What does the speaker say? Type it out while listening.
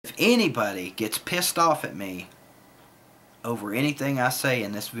anybody gets pissed off at me over anything I say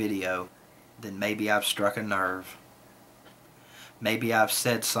in this video, then maybe I've struck a nerve. Maybe I've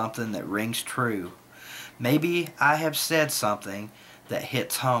said something that rings true. Maybe I have said something that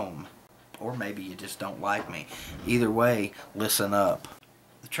hits home. Or maybe you just don't like me. Either way, listen up.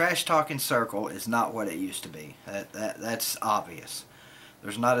 The trash talking circle is not what it used to be. That's obvious.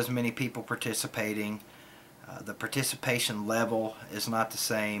 There's not as many people participating. The participation level is not the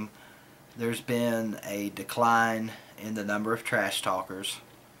same. There's been a decline in the number of trash talkers.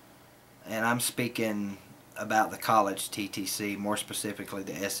 And I'm speaking about the college TTC, more specifically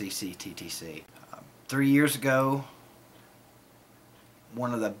the SEC TTC. 3 years ago,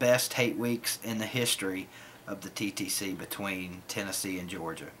 one of the best hate weeks in the history of the TTC between Tennessee and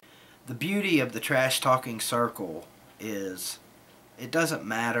Georgia. The beauty of the trash talking circle is it doesn't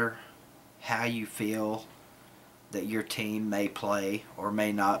matter how you feel that your team may play or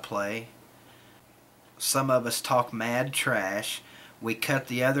may not play. Some of us talk mad trash. We cut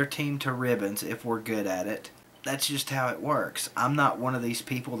the other team to ribbons if we're good at it. That's just how it works. I'm not one of these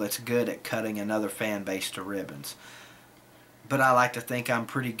people that's good at cutting another fan base to ribbons. But I like to think I'm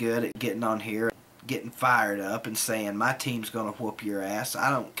pretty good at getting on here, getting fired up and saying my team's going to whoop your ass.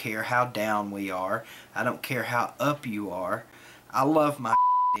 I don't care how down we are. I don't care how up you are. I love my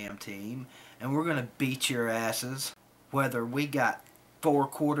damn team, and we're going to beat your asses whether we got 4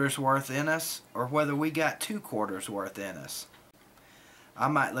 quarters worth in us or whether we got 2 quarters worth in us. I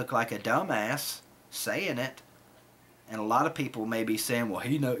might look like a dumbass saying it, and a lot of people may be saying, well,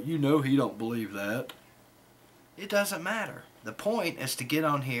 you know he don't believe that. It doesn't matter. The point is to get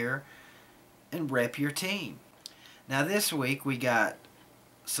on here and rep your team. Now this week we got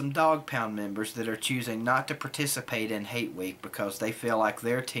some Dog Pound members that are choosing not to participate in Hate Week because they feel like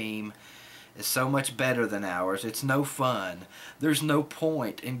their team is so much better than ours. It's no fun. There's no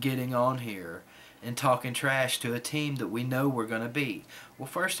point in getting on here and talking trash to a team that we know we're going to beat. Well,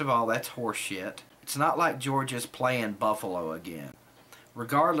 first of all, that's horseshit. It's not like Georgia's playing Buffalo again.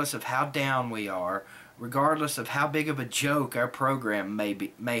 Regardless of how down we are, regardless of how big of a joke our program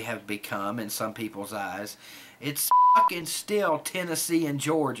may have become in some people's eyes, it's fucking still Tennessee and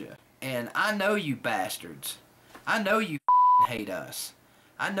Georgia. And I know you bastards. I know you hate us.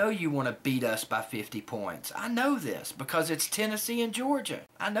 I know you want to beat us by 50 points. I know this because it's Tennessee and Georgia.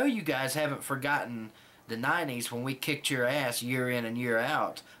 I know you guys haven't forgotten the 90s when we kicked your ass year in and year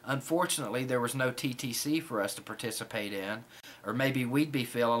out. Unfortunately, there was no TTC for us to participate in, or maybe we'd be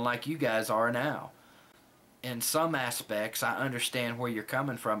feeling like you guys are now. In some aspects, I understand where you're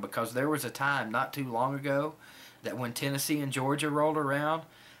coming from because there was a time not too long ago that when Tennessee and Georgia rolled around,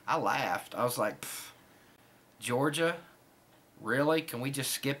 I laughed. I was like, Georgia? Really? Can we just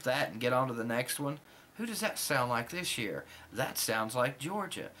skip that and get on to the next one? Who does that sound like this year? That sounds like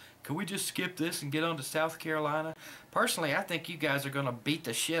Georgia. Can we just skip this and get on to South Carolina? Personally, I think you guys are going to beat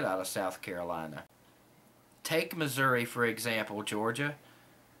the shit out of South Carolina. Take Missouri, for example, Georgia.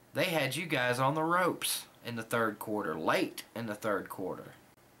 They had you guys on the ropes in the third quarter, late in the third quarter.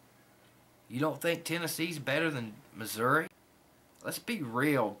 You don't think Tennessee's better than Missouri? Let's be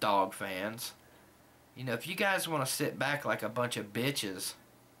real, Dog fans. You know, if you guys want to sit back like a bunch of bitches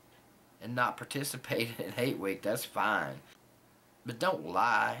and not participate in Hate Week, that's fine. But don't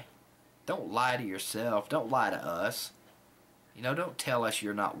lie. Don't lie to yourself. Don't lie to us. You know, don't tell us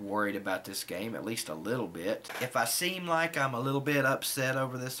you're not worried about this game, at least a little bit. If I seem like I'm a little bit upset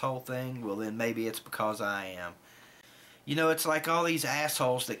over this whole thing, well then maybe it's because I am. You know, it's like all these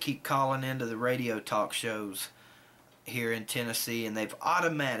assholes that keep calling into the radio talk shows here in Tennessee, and they've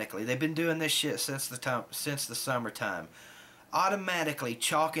been doing this shit since the summertime, automatically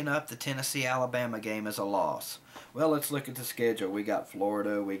chalking up the Tennessee-Alabama game as a loss. Well, let's look at the schedule. We got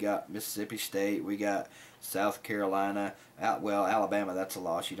Florida, we got Mississippi State, we got South Carolina. Well, Alabama, that's a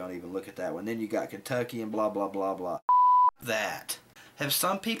loss. You don't even look at that one. Then you got Kentucky and blah, blah, blah, blah. That. Have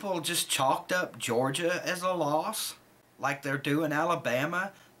some people just chalked up Georgia as a loss? Like they're doing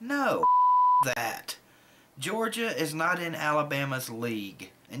Alabama? No. That. Georgia is not in Alabama's league.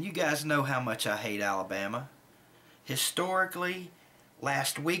 And you guys know how much I hate Alabama. Historically,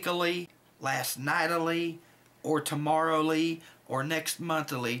 last weekly, last nightly, or tomorrowly, or next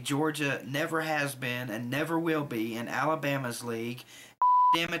monthly, Georgia never has been and never will be in Alabama's league.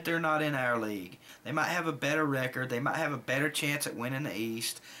 Damn it, they're not in our league. They might have a better record. They might have a better chance at winning the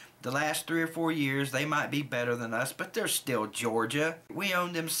East. The last 3 or 4 years, they might be better than us, but they're still Georgia. We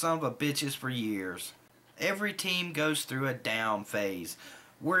owned them son of a bitches for years. Every team goes through a down phase.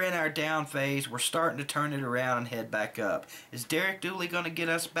 We're in our down phase. We're starting to turn it around and head back up. Is Derek Dooley going to get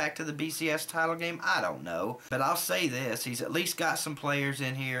us back to the BCS title game? I don't know. But I'll say this. He's at least got some players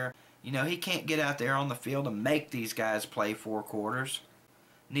in here. You know, he can't get out there on the field and make these guys play 4 quarters.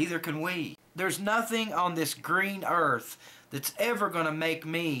 Neither can we. There's nothing on this green earth that's ever going to make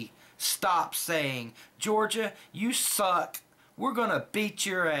me stop saying, Georgia, you suck. We're going to beat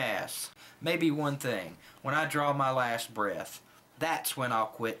your ass. Maybe one thing. When I draw my last breath, that's when I'll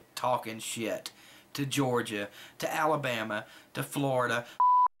quit talking shit to Georgia, to Alabama, to Florida.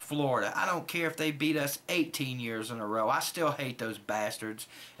 Florida. I don't care if they beat us 18 years in a row. I still hate those bastards.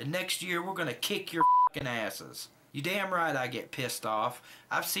 And next year we're going to kick your fucking asses. You damn right I get pissed off.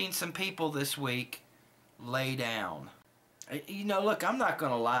 I've seen some people this week lay down. You know, look, I'm not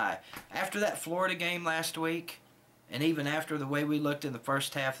going to lie. After that Florida game last week, and even after the way we looked in the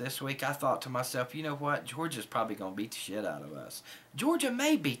first half this week, I thought to myself, you know what? Georgia's probably going to beat the shit out of us. Georgia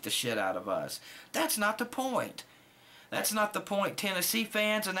may beat the shit out of us. That's not the point. That's not the point, Tennessee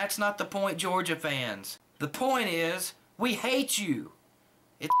fans, and that's not the point, Georgia fans. The point is, we hate you.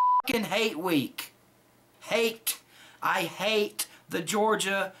 It's fucking hate week. Hate. I hate the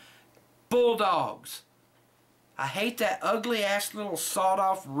Georgia Bulldogs. I hate that ugly-ass little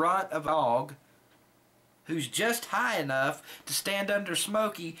sawed-off runt of a dog who's just high enough to stand under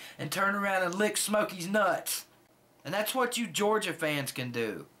Smokey and turn around and lick Smokeys nuts. And that's what you Georgia fans can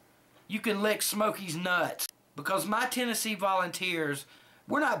do. You can lick Smokeys nuts. Because my Tennessee Volunteers,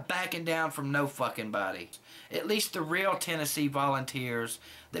 we're not backing down from no fucking body. At least the real Tennessee Volunteers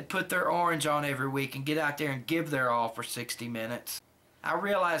that put their orange on every week and get out there and give their all for 60 minutes. I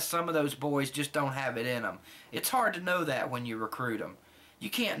realize some of those boys just don't have it in them. It's hard to know that when you recruit them. You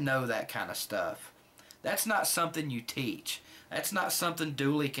can't know that kind of stuff. That's not something you teach. That's not something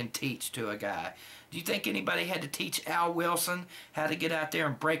Dooley can teach to a guy. Do you think anybody had to teach Al Wilson how to get out there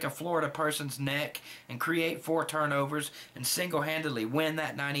and break a Florida person's neck and create 4 turnovers and single-handedly win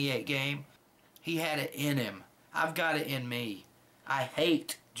that 98 game? He had it in him. I've got it in me. I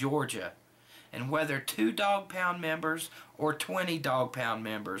hate Georgia. And whether 2 Dog Pound members or 20 Dog Pound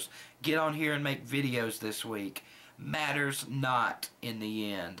members get on here and make videos this week matters not in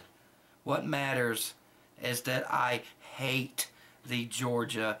the end. What matters is that I hate the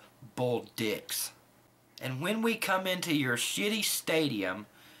Georgia Bull Dicks. And when we come into your shitty stadium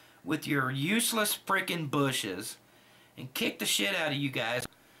with your useless freaking bushes and kick the shit out of you guys,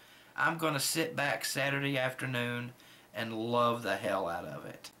 I'm going to sit back Saturday afternoon and love the hell out of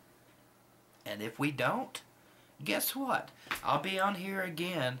it. And if we don't, guess what? I'll be on here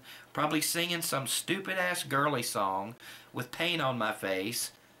again, probably singing some stupid-ass girly song with paint on my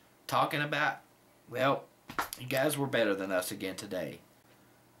face, talking about, well, you guys were better than us again today.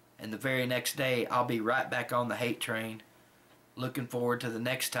 And the very next day, I'll be right back on the hate train, looking forward to the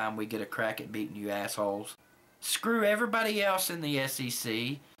next time we get a crack at beating you assholes. Screw everybody else in the SEC.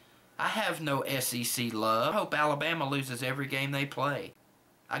 I have no SEC love. I hope Alabama loses every game they play.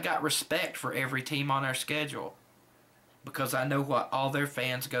 I got respect for every team on our schedule, because I know what all their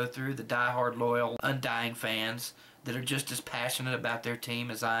fans go through, the die-hard, loyal, undying fans that are just as passionate about their team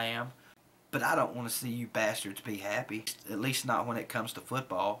as I am. But I don't want to see you bastards be happy, at least not when it comes to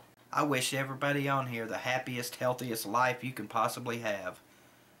football. I wish everybody on here the happiest, healthiest life you can possibly have.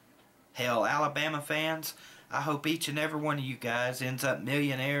 Hell, Alabama fans, I hope each and every one of you guys ends up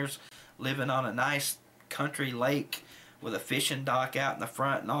millionaires living on a nice country lake with a fishing dock out in the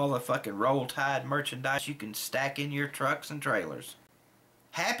front and all the fucking Roll Tide merchandise you can stack in your trucks and trailers.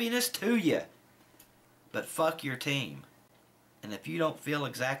 Happiness to you, but fuck your team. And if you don't feel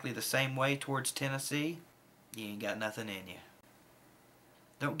exactly the same way towards Tennessee, you ain't got nothing in you.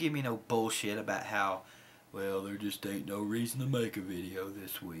 Don't give me no bullshit about how, well, there just ain't no reason to make a video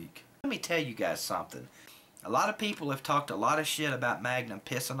this week. Let me tell you guys something. A lot of people have talked a lot of shit about Magnum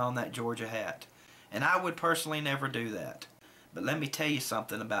pissing on that Georgia hat. And I would personally never do that. But let me tell you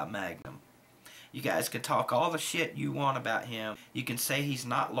something about Magnum. You guys can talk all the shit you want about him. You can say he's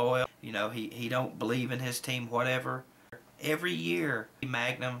not loyal. You know, he don't believe in his team, whatever. Every year,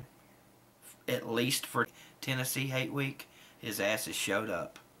 Magnum, at least for Tennessee Hate Week, his ass has showed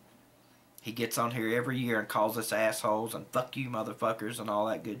up. He gets on here every year and calls us assholes and fuck you motherfuckers and all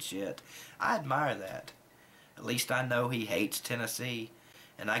that good shit. I admire that. At least I know he hates Tennessee.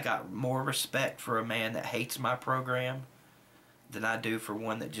 And I got more respect for a man that hates my program than I do for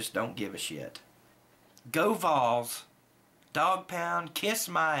one that just don't give a shit. Go Vols. Dog Pound, kiss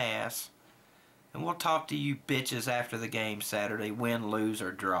my ass. And we'll talk to you bitches after the game Saturday, win, lose,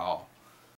 or draw.